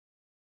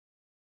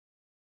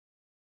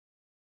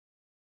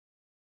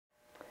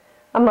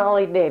I'm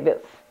Molly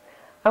Davis.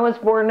 I was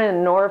born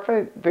in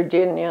Norfolk,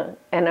 Virginia,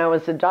 and I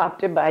was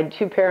adopted by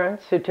two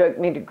parents who took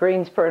me to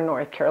Greensboro,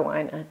 North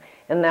Carolina,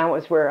 and that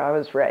was where I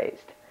was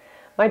raised.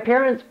 My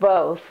parents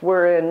both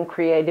were in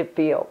creative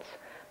fields.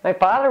 My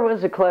father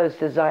was a clothes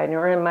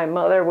designer and my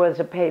mother was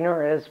a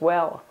painter as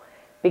well.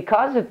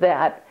 Because of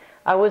that,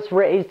 I was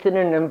raised in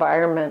an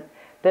environment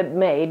that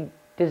made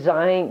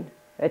design,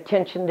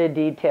 attention to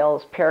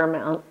details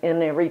paramount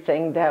in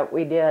everything that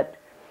we did.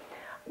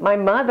 My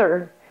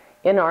mother,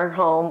 in our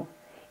home,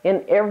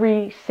 in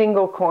every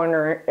single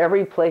corner,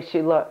 every place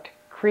you looked,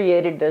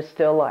 created a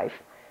still life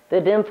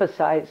that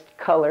emphasized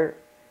color,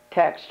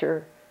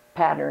 texture,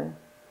 pattern.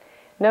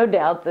 No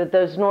doubt that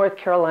those North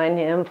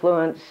Carolina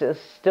influences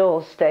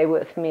still stay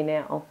with me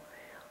now.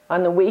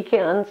 On the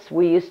weekends,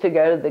 we used to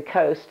go to the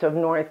coast of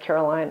North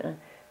Carolina,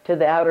 to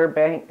the Outer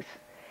Banks,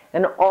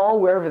 and all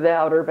over the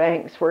Outer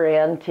Banks were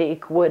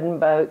antique wooden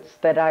boats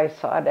that I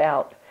sought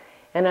out.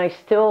 And I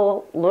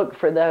still look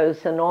for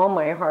those in all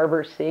my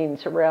harbor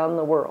scenes around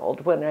the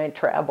world when I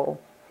travel.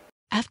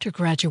 After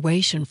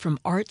graduation from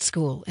art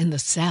school in the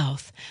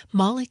South,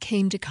 Molly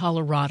came to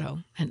Colorado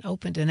and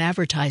opened an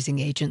advertising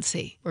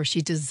agency where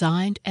she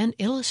designed and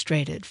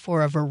illustrated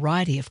for a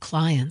variety of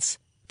clients.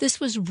 This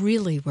was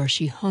really where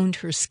she honed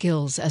her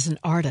skills as an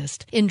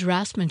artist in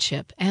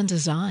draftsmanship and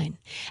design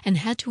and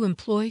had to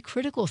employ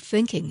critical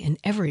thinking in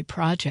every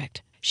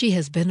project. She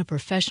has been a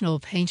professional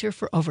painter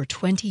for over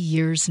 20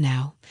 years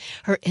now.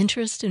 Her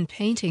interest in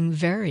painting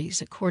varies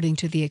according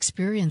to the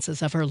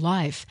experiences of her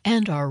life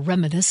and are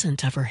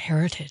reminiscent of her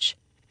heritage.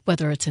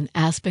 Whether it's an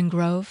aspen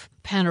grove,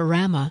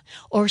 panorama,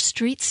 or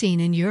street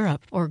scene in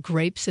Europe, or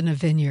grapes in a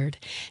vineyard,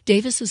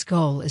 Davis's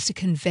goal is to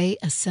convey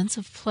a sense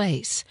of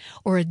place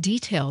or a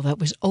detail that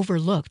was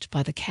overlooked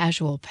by the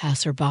casual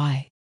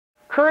passerby.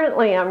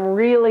 Currently, I'm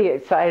really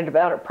excited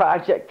about a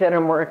project that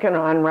I'm working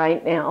on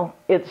right now.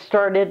 It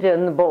started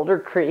in the Boulder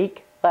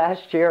Creek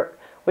last year,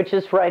 which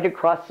is right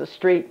across the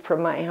street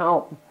from my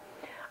home.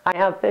 I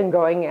have been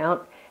going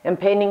out and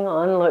painting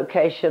on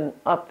location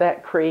up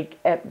that creek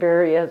at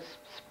various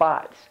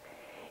spots.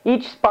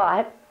 Each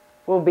spot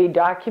will be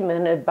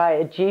documented by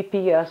a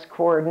GPS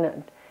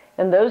coordinate,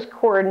 and those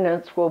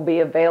coordinates will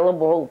be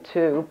available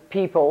to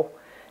people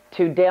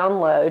to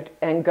download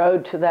and go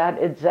to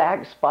that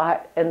exact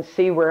spot and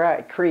see where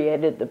I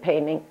created the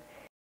painting.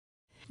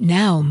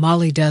 Now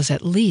Molly does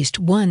at least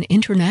one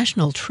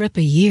international trip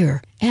a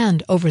year,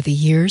 and over the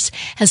years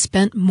has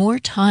spent more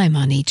time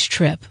on each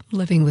trip,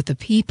 living with the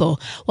people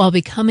while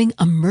becoming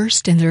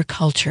immersed in their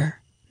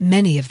culture.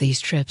 Many of these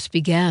trips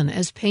began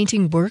as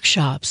painting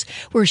workshops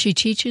where she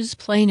teaches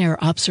plein air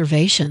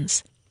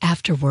observations.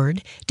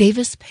 Afterward,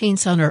 Davis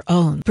paints on her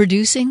own,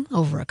 producing,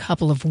 over a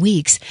couple of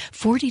weeks,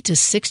 40 to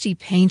 60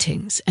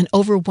 paintings and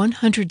over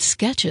 100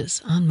 sketches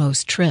on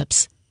most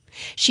trips.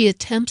 She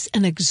attempts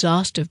an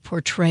exhaustive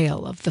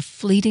portrayal of the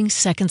fleeting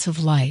seconds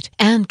of light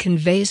and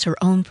conveys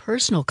her own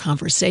personal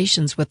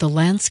conversations with the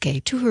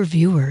landscape to her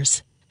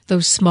viewers.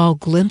 Those small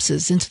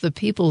glimpses into the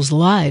people's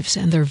lives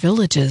and their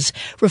villages,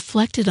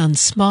 reflected on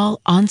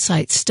small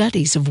on-site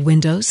studies of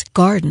windows,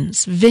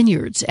 gardens,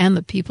 vineyards, and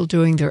the people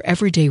doing their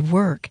everyday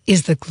work,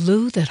 is the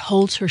glue that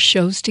holds her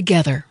shows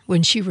together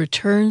when she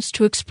returns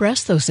to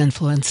express those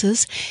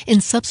influences in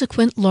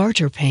subsequent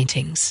larger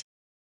paintings.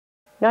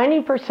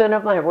 90%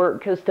 of my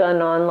work is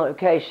done on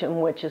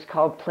location, which is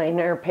called plein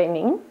air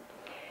painting.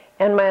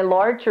 And my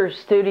larger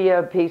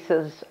studio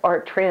pieces are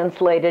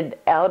translated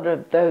out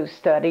of those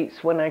studies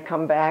when I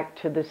come back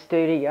to the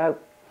studio.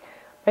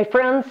 My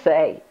friends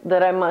say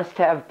that I must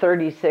have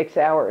 36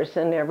 hours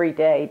in every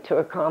day to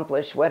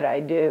accomplish what I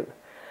do.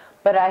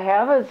 But I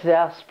have a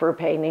zest for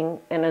painting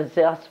and a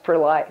zest for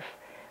life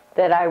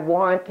that I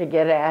want to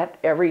get at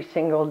every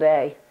single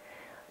day.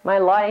 My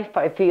life,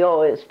 I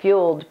feel, is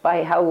fueled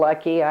by how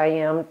lucky I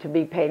am to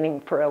be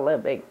painting for a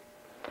living.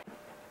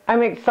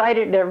 I'm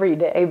excited every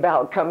day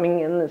about coming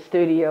in the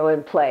studio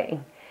and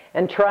playing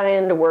and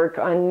trying to work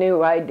on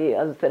new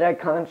ideas that I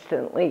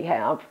constantly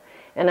have,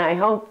 and I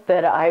hope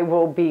that I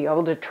will be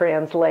able to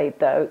translate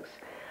those.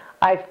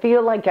 I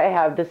feel like I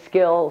have the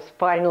skills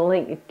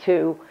finally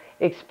to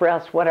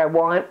express what I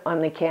want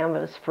on the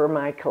canvas for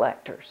my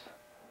collectors.